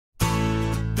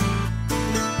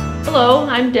Hello,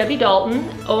 I'm Debbie Dalton,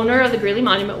 owner of the Greeley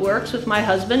Monument Works with my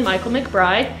husband, Michael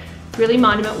McBride. Greeley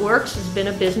Monument Works has been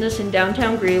a business in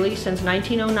downtown Greeley since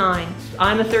 1909.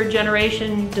 I'm a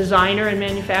third-generation designer and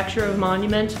manufacturer of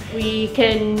monuments. We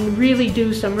can really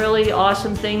do some really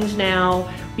awesome things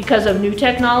now because of new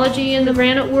technology in the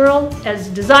granite world. As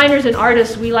designers and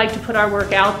artists, we like to put our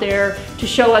work out there to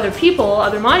show other people,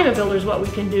 other monument builders, what we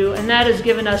can do, and that has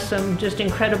given us some just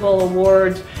incredible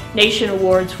awards, nation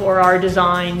awards for our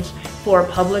designs, for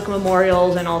public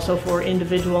memorials, and also for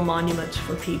individual monuments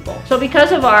for people. So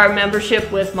because of our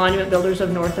membership with Monument Builders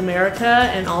of North America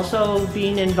and also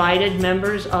being invited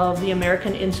members of the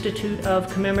American Institute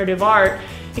of Commemorative Art,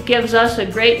 it gives us a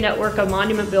great network of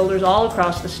monument builders all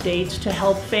across the states to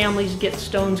help families get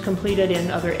stones completed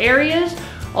in other areas.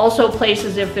 Also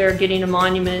places if they're getting a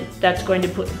monument that's going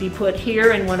to be put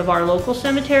here in one of our local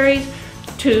cemeteries,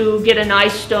 to get a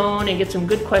nice stone and get some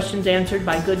good questions answered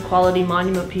by good quality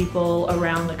monument people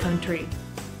around the country.